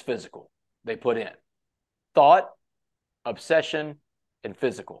becomes physical. They put in thought, obsession, and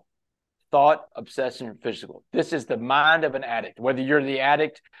physical. Thought, obsession, and physical. This is the mind of an addict. Whether you're the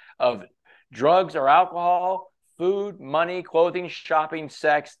addict of drugs or alcohol, food, money, clothing, shopping,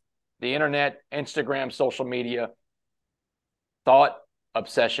 sex, the internet, Instagram, social media, thought,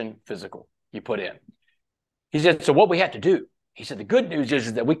 obsession, physical, you put in. He said, so what we have to do, he said, the good news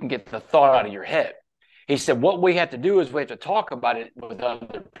is that we can get the thought out of your head. He said, what we have to do is we have to talk about it with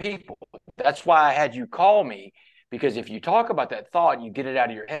other people. That's why I had you call me, because if you talk about that thought, you get it out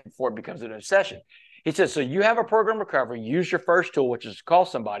of your head before it becomes an obsession. He says, so you have a program recovery, use your first tool, which is to call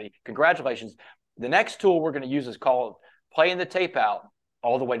somebody. Congratulations. The next tool we're going to use is called playing the tape out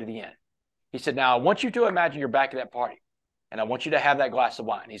all the way to the end. He said, now I want you to imagine you're back at that party, and I want you to have that glass of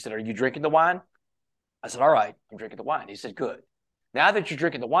wine. He said, are you drinking the wine? I said, all right, I'm drinking the wine. He said, good. Now that you're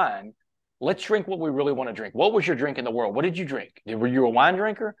drinking the wine, let's drink what we really want to drink. What was your drink in the world? What did you drink? Were you a wine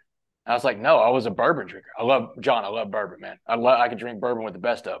drinker? I was like, no, I was a bourbon drinker. I love bourbon, man. I could drink bourbon with the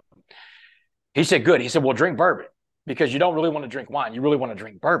best of them. He said, good. He said, well, drink bourbon because you don't really want to drink wine. You really want to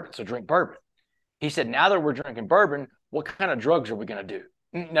drink bourbon. So drink bourbon. He said, now that we're drinking bourbon, what kind of drugs are we going to do?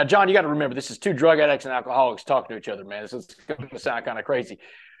 Now, John, you got to remember, this is 2 drug addicts and alcoholics talking to each other, man. This is going to sound kind of crazy.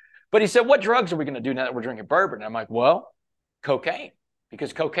 But he said, what drugs are we going to do now that we're drinking bourbon? And I'm like, well, cocaine,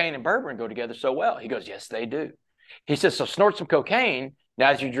 because cocaine and bourbon go together so well. He goes, yes, they do. He says, so snort some cocaine now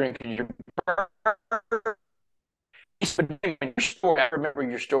as you're drinking your bourbon. said, your story, I remember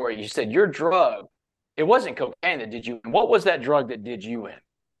your story. You said your drug, it wasn't cocaine that did you in. What was that drug that did you in?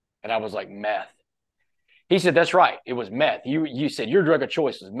 And I was like, meth. He said, that's right. It was meth. You said your drug of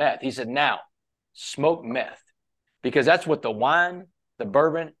choice was meth. He said, now smoke meth, because that's what the wine, the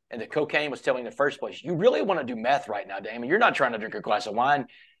bourbon, and the cocaine was telling in the first place. You really want to do meth right now, Damon. You're not trying to drink a glass of wine.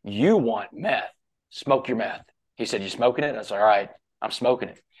 You want meth. Smoke your meth. He said, you smoking it? I said, all right, I'm smoking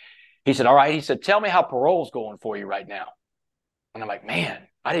it. He said, all right. He said, tell me how parole's going for you right now. And I'm like, man,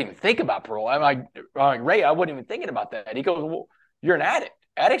 I didn't even think about parole. I'm like, Ray, I wasn't even thinking about that. He goes, well, you're an addict.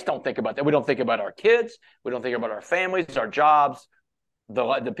 Addicts don't think about that. We don't think about our kids. We don't think about our families, our jobs,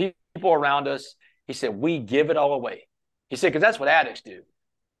 the people around us. He said, we give it all away. He said, because that's what addicts do.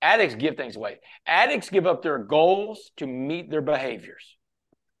 Addicts give things away. Addicts give up their goals to meet their behaviors.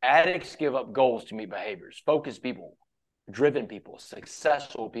 Addicts give up goals to meet behaviors. Focused people, driven people,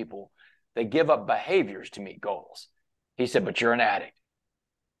 successful people, they give up behaviors to meet goals. He said, but you're an addict.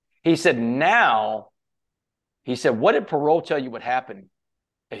 He said, what did parole tell you would happen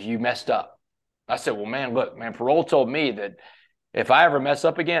if you messed up? I said, well, man, look, man, parole told me that if I ever mess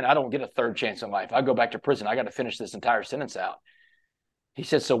up again, I don't get a third chance in life. I go back to prison. I got to finish this entire sentence out. He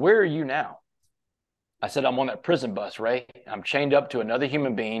said, so where are you now? I said, I'm on that prison bus, Ray. I'm chained up to another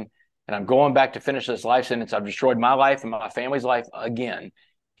human being, and I'm going back to finish this life sentence. I've destroyed my life and my family's life again.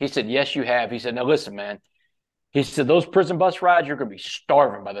 He said, yes, you have. He said, now listen, man. He said, those prison bus rides, you're going to be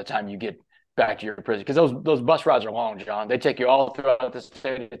starving by the time you get back to your prison, because those bus rides are long, John. They take you all throughout the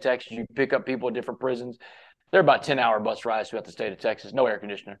state of Texas. You pick up people in different prisons. They're about 10-hour bus rides throughout the state of Texas, no air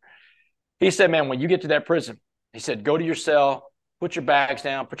conditioner. He said, man, when you get to that prison, he said, go to your cell, put your bags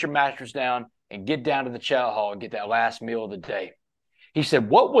down, put your mattress down, and get down to the chow hall and get that last meal of the day. He said,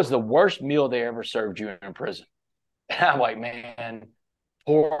 what was the worst meal they ever served you in prison? And I'm like, man,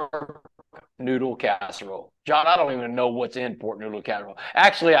 pork noodle casserole. John, I don't even know what's in pork noodle casserole.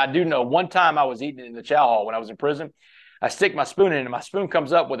 Actually, I do know. One time I was eating in the chow hall when I was in prison. I stick my spoon in, and my spoon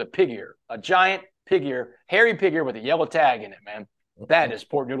comes up with a pig ear, a giant pig ear, hairy pig ear with a yellow tag in it, man. That is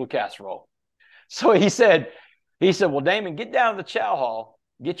pork noodle casserole. So he said, well, Damon, get down to the chow hall,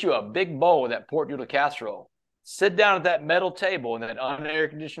 get you a big bowl of that pork noodle casserole, sit down at that metal table in that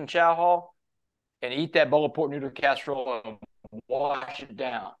unair-conditioned chow hall, and eat that bowl of pork noodle casserole and wash it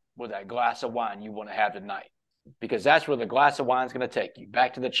down with that glass of wine you want to have tonight, because that's where the glass of wine is going to take you,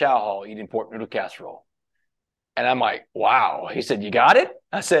 back to the chow hall eating pork noodle casserole. And I'm like, wow. He said, you got it?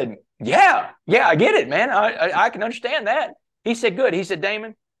 I said, yeah, I get it, man. I can understand that. He said, good. He said,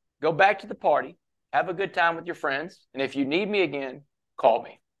 Damon, go back to the party, have a good time with your friends, and if you need me again, call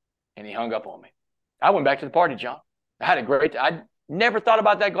me. And he hung up on me. I went back to the party, John. I had a great time. I never thought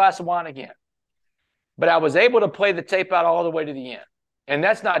about that glass of wine again. But I was able to play the tape out all the way to the end. And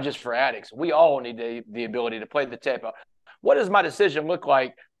that's not just for addicts. We all need the ability to play the tape out. What does my decision look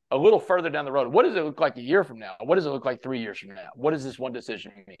like a little further down the road? What does it look like a year from now? What does it look like 3 years from now? What does this one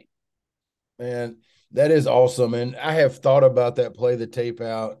decision mean? Man, that is awesome. And I have thought about that, play the tape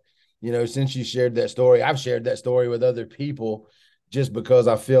out, since you shared that story. I've shared that story with other people just because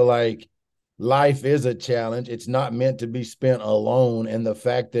I feel like life is a challenge. It's not meant to be spent alone. And the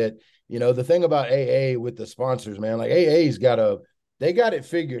fact that, the thing about AA with the sponsors, man, like AA's they got it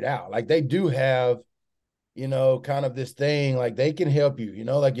figured out. Like they do have, kind of this thing, like they can help you,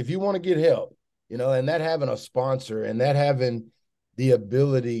 like if you want to get help, and that having a sponsor and that having the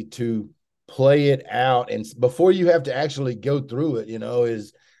ability to play it out and before you have to actually go through it,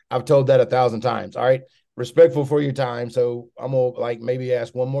 is, I've told that 1,000 times. All right. Respectful for your time. So I'm gonna maybe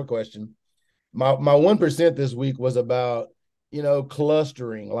ask one more question. My 1% this week was about,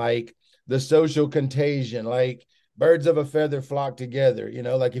 clustering, like the social contagion, like birds of a feather flock together.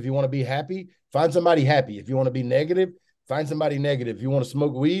 Like if you want to be happy, find somebody happy. If you want to be negative, find somebody negative. If you want to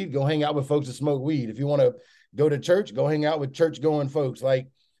smoke weed, go hang out with folks that smoke weed. If you want to go to church, go hang out with church-going folks. Like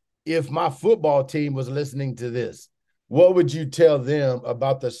if my football team was listening to this, what would you tell them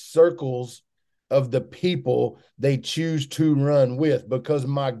about the circles of the people they choose to run with? Because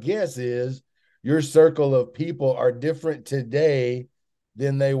my guess is your circle of people are different today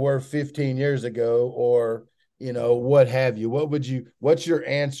than they were 15 years ago, or, what have you. What's your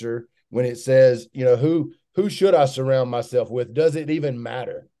answer when it says, who should I surround myself with? Does it even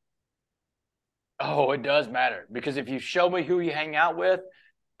matter? Oh, it does matter, because if you show me who you hang out with,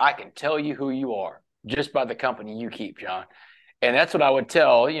 I can tell you who you are just by the company you keep, John. And that's what I would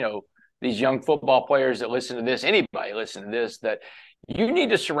tell, these young football players that listen to this, anybody listen to this, that you need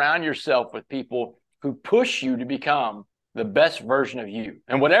to surround yourself with people who push you to become the best version of you.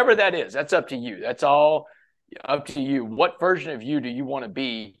 And whatever that is, that's up to you. That's all up to you. What version of you do you want to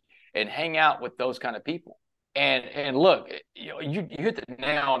be, and hang out with those kind of people? And look, you hit the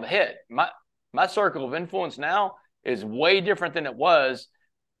nail on the head. My circle of influence now is way different than it was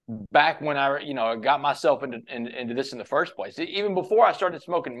back when I got myself into this in the first place. Even before I started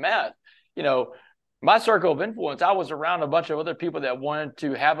smoking meth, my circle of influence, I was around a bunch of other people that wanted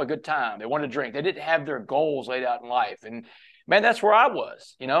to have a good time. They wanted to drink. They didn't have their goals laid out in life. And man, that's where I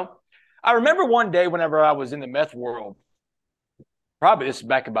was. I remember one day whenever I was in the meth world, probably this is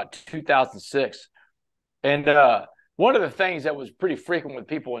back about 2006. And one of the things that was pretty frequent with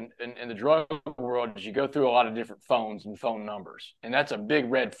people in the drug world is you go through a lot of different phones and phone numbers. And that's a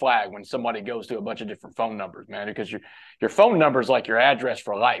big red flag when somebody goes through a bunch of different phone numbers, man, because your phone number is like your address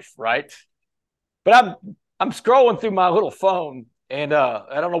for life, right? But I'm scrolling through my little phone, and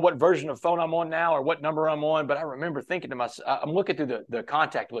I don't know what version of phone I'm on now or what number I'm on, but I remember thinking to myself, I'm looking through the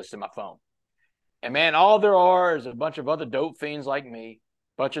contact list in my phone. And man, all there are is a bunch of other dope fiends like me,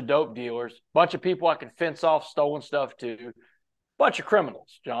 bunch of dope dealers, bunch of people I can fence off stolen stuff to, bunch of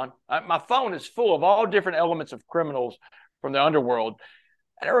criminals, John. My phone is full of all different elements of criminals from the underworld.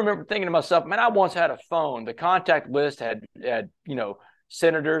 And I remember thinking to myself, man, I once had a phone. The contact list had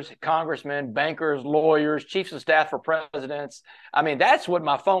senators, congressmen, bankers, lawyers, chiefs of staff for presidents. I mean, that's what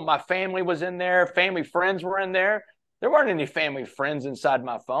my family was in there. Family friends were in there. There weren't any family friends inside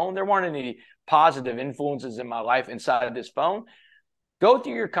my phone. There weren't any positive influences in my life inside this phone. Go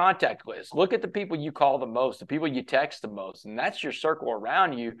through your contact list. Look at the people you call the most, the people you text the most, and that's your circle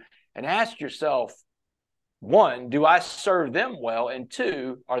around you. And ask yourself, one, do I serve them well? And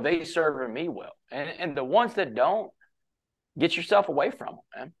two, are they serving me well? And the ones that don't, get yourself away from them,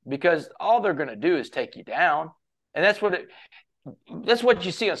 man, because all they're going to do is take you down. And that's what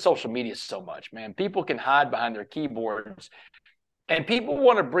you see on social media so much, man. People can hide behind their keyboards, and people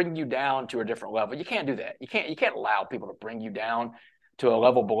want to bring you down to a different level. You can't do that. You can't allow people to bring you down to a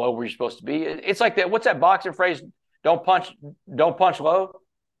level below where you're supposed to be. It's like that. What's that boxing phrase? Don't punch low,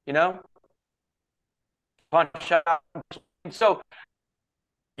 punch out. So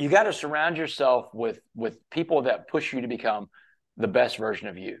you got to surround yourself with people that push you to become the best version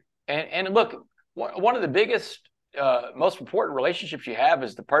of you. And look, one of the biggest, most important relationships you have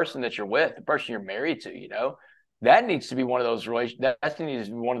is the person that you're with, the person you're married to. That needs to be one of those that needs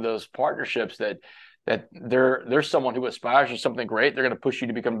to be one of those partnerships that there's someone who aspires to something great. They're going to push you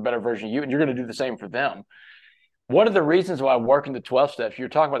to become a better version of you, and you're going to do the same for them. One of the reasons why I work in the 12 steps, you were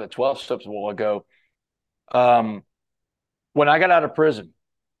talking about the 12 steps a while ago. When I got out of prison,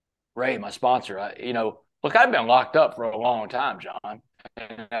 Ray, my sponsor, look, I've been locked up for a long time, John.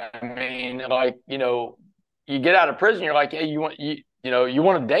 And I mean, you get out of prison, you're like, hey, you want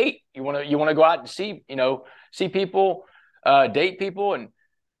to date, you want to go out and see people, date people. And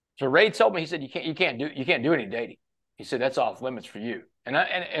so Ray told me, he said, you can't do any dating. He said, that's off limits for you.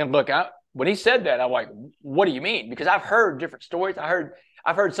 And look, when he said that, I'm like, what do you mean? Because I've heard different stories.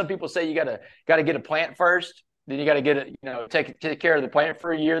 I've heard some people say you gotta get a plant first. Then you got to get it, take care of the plant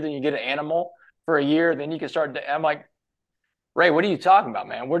for a year. Then you get an animal for a year. Then you can start. I'm like, Ray, what are you talking about,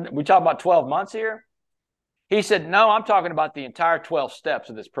 man? We talking about 12 months here? He said, no, I'm talking about the entire 12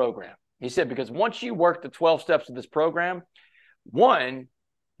 steps of this program. He said, because once you work the 12 steps of this program, one,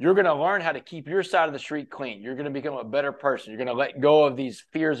 you're going to learn how to keep your side of the street clean. You're going to become a better person. You're going to let go of these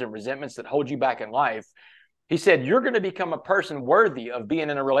fears and resentments that hold you back in life. He said, you're going to become a person worthy of being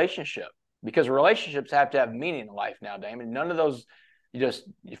in a relationship. Because relationships have to have meaning in life now, Damon. None of those just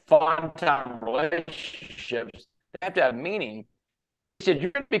fun time relationships have to have meaning. He said, you're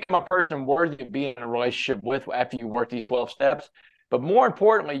going to become a person worthy of being in a relationship with after you work these 12 steps. But more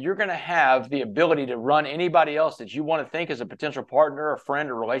importantly, you're going to have the ability to run anybody else that you want to think is a potential partner, a friend,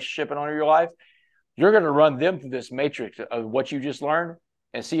 or relationship in your life. You're going to run them through this matrix of what you just learned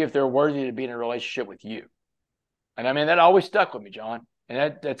and see if they're worthy to be in a relationship with you. And I mean, that always stuck with me, John.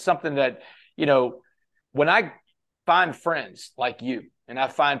 And that's something that, when I find friends like you and I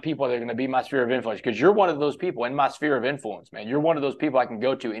find people that are going to be my sphere of influence, because you're one of those people in my sphere of influence, man. You're one of those people I can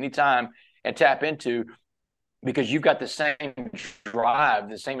go to anytime and tap into because you've got the same drive,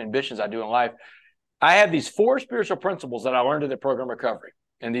 the same ambitions I do in life. I have these 4 spiritual principles that I learned in the program recovery.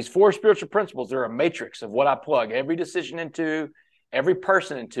 And these 4 spiritual principles, they're a matrix of what I plug every decision into, every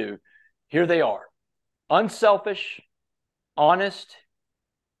person into. Here they are: unselfish, honest,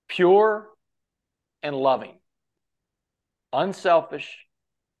 pure, and loving. Unselfish,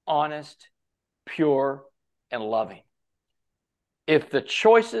 honest, pure, and loving. If the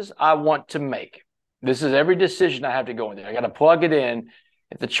choices I want to make, this is every decision I have to go in there. I got to plug it in.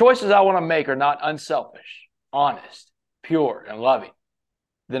 If the choices I want to make are not unselfish, honest, pure, and loving,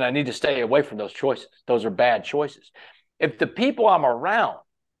 then I need to stay away from those choices. Those are bad choices. If the people I'm around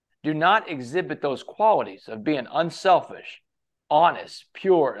do not exhibit those qualities of being unselfish, honest,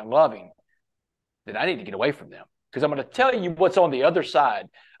 pure, and loving, then I need to get away from them. Because I'm going to tell you what's on the other side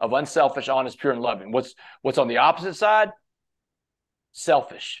of unselfish, honest, pure, and loving. What's on the opposite side?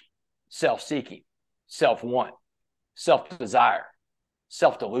 Selfish, self-seeking, self-want, self-desire,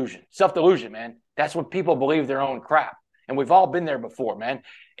 self-delusion. Self-delusion, man. That's when people believe their own crap. And we've all been there before, man.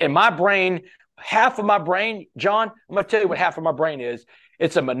 In my brain, half of my brain, John, I'm going to tell you what half of my brain is.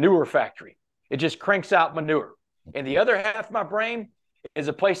 It's a manure factory. It just cranks out manure. And the other half of my brain is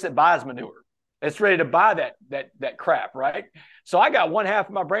a place that buys manure. It's ready to buy that crap, right? So I got one half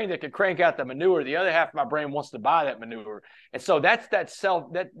of my brain that can crank out the manure. The other half of my brain wants to buy that manure. And so that's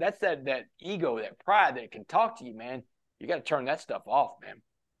that ego, that pride that can talk to you, man. You got to turn that stuff off, man.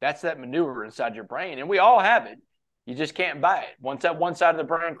 That's that manure inside your brain. And we all have it. You just can't buy it. Once that one side of the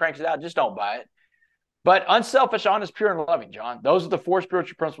brain cranks it out, just don't buy it. But unselfish, honest, pure, and loving, John. Those are the 4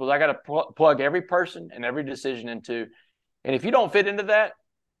 spiritual principles I got to plug every person and every decision into. And if you don't fit into that,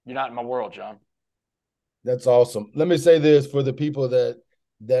 you're not in my world, John. That's awesome. Let me say this for the people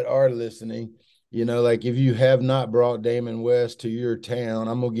that are listening. Like if you have not brought Damon West to your town,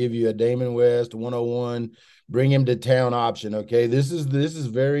 I'm going to give you a Damon West 101, bring him to town option. Okay. This is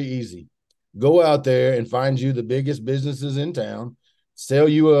very easy. Go out there and find you the biggest businesses in town, sell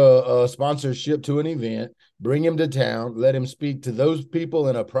you a sponsorship to an event, bring him to town, let him speak to those people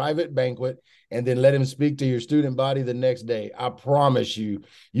in a private banquet, and then let him speak to your student body the next day. I promise you,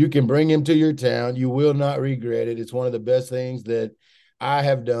 you can bring him to your town. You will not regret it. It's one of the best things that I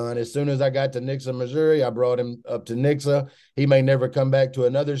have done. As soon as I got to Nixa, Missouri, I brought him up to Nixa. He may never come back to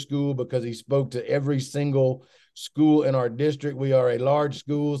another school because he spoke to every single school in our district. We are a large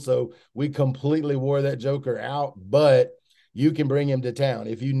school, so we completely wore that joker out, but you can bring him to town.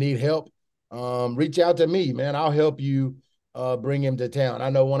 If you need help, reach out to me, man. I'll help you bring him to town. I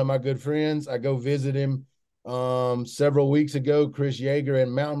know one of my good friends. I go visit him several weeks ago, Chris Yeager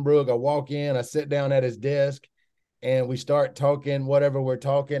in Mountain Brook. I walk in, I sit down at his desk, and we start talking whatever we're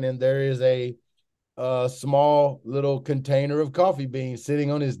talking, and there is a small little container of coffee beans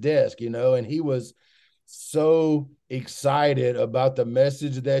sitting on his desk, and he was so excited about the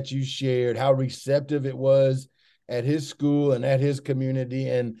message that you shared, how receptive it was at his school and at his community.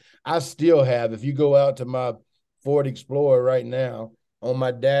 And I still have, if you go out to my Ford Explorer right now, on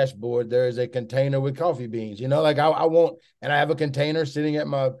my dashboard, there is a container with coffee beans. Like I want, and I have a container sitting at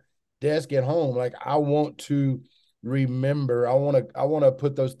my desk at home. Like I want to remember, I want to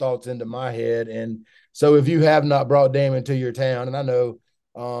put those thoughts into my head. And so if you have not brought Damon to your town, and I know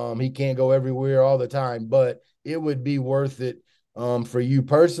he can't go everywhere all the time, but it would be worth it for you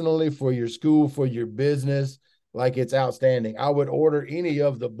personally, for your school, for your business. Like it's outstanding. I would order any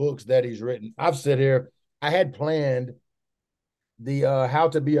of the books that he's written. I've sit here. I had planned the How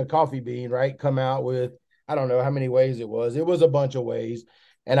to Be a Coffee Bean, right? Come out with, I don't know how many ways it was. It was a bunch of ways,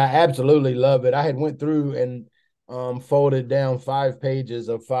 and I absolutely love it. I had went through and folded down 5 pages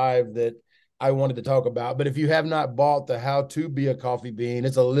of 5 that I wanted to talk about. But if you have not bought the How to Be a Coffee Bean,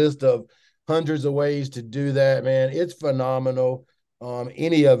 it's a list of hundreds of ways to do that, man. It's phenomenal.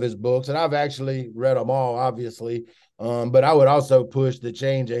 Any of his books, and I've actually read them all, obviously. But I would also push The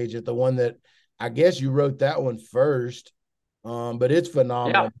Change Agent, the one that I guess you wrote that one first. But it's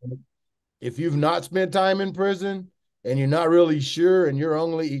phenomenal. Yeah. If you've not spent time in prison and you're not really sure and your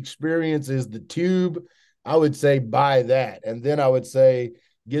only experience is the tube, I would say buy that. And then I would say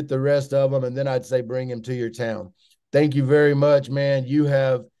get the rest of them. And then I'd say bring him to your town. Thank you very much, man. You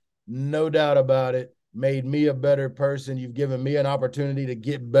have no doubt about it made me a better person. You've given me an opportunity to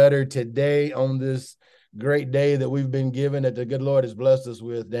get better today on this great day that we've been given, that the good Lord has blessed us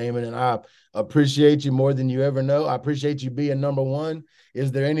with, Damon. And I appreciate you more than you ever know. I appreciate you being number one.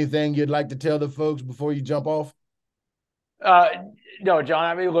 Is there anything you'd like to tell the folks before you jump off? No, John,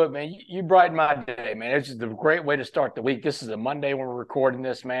 I mean, look, man, you brighten my day, man. It's just a great way to start the week. This is a Monday when we're recording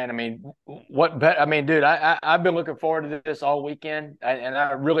this, man. I mean, dude, I've been looking forward to this all weekend, and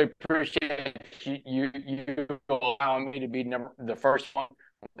I really appreciate you allowing me to be the first one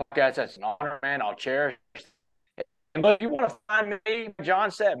podcast. That's an honor, man. I'll cherish. And if you want to find me, John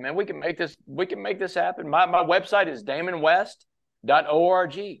said, man, we can make this happen. My website is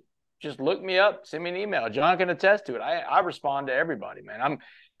damonwest.org. Just look me up, send me an email. John can attest to it. I respond to everybody, man.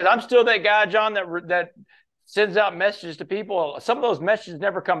 I'm still that guy, John, that sends out messages to people. Some of those messages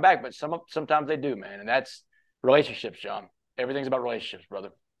never come back, but sometimes they do, man. And that's relationships, John. Everything's about relationships, brother.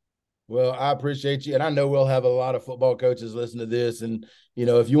 Well, I appreciate you. And I know we'll have a lot of football coaches listen to this. And,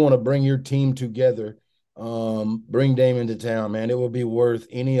 if you want to bring your team together, bring Damon to town, man. It will be worth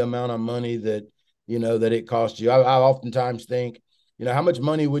any amount of money that, that it costs you. I oftentimes think, how much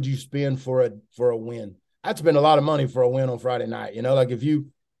money would you spend for a win? I'd spend a lot of money for a win on Friday night. Like if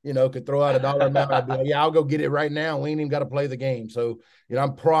you, could throw out a dollar amount, I'd be like, yeah, I'll go get it right now. We ain't even got to play the game. So, I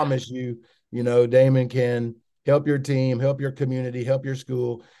promise you, Damon can help your team, help your community, help your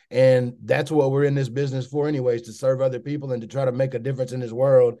school. And that's what we're in this business for anyways, to serve other people and to try to make a difference in this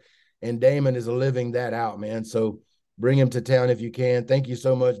world. And Damon is living that out, man. So bring him to town if you can. Thank you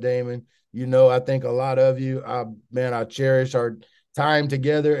so much, Damon. I think a lot of you, I cherish our time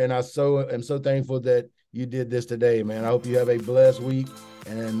together. And I am so thankful that you did this today, man. I hope you have a blessed week.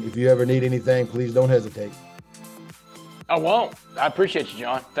 And if you ever need anything, please don't hesitate. I won't. I appreciate you,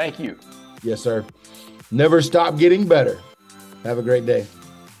 John. Thank you. Yes, sir. Never stop getting better. Have a great day.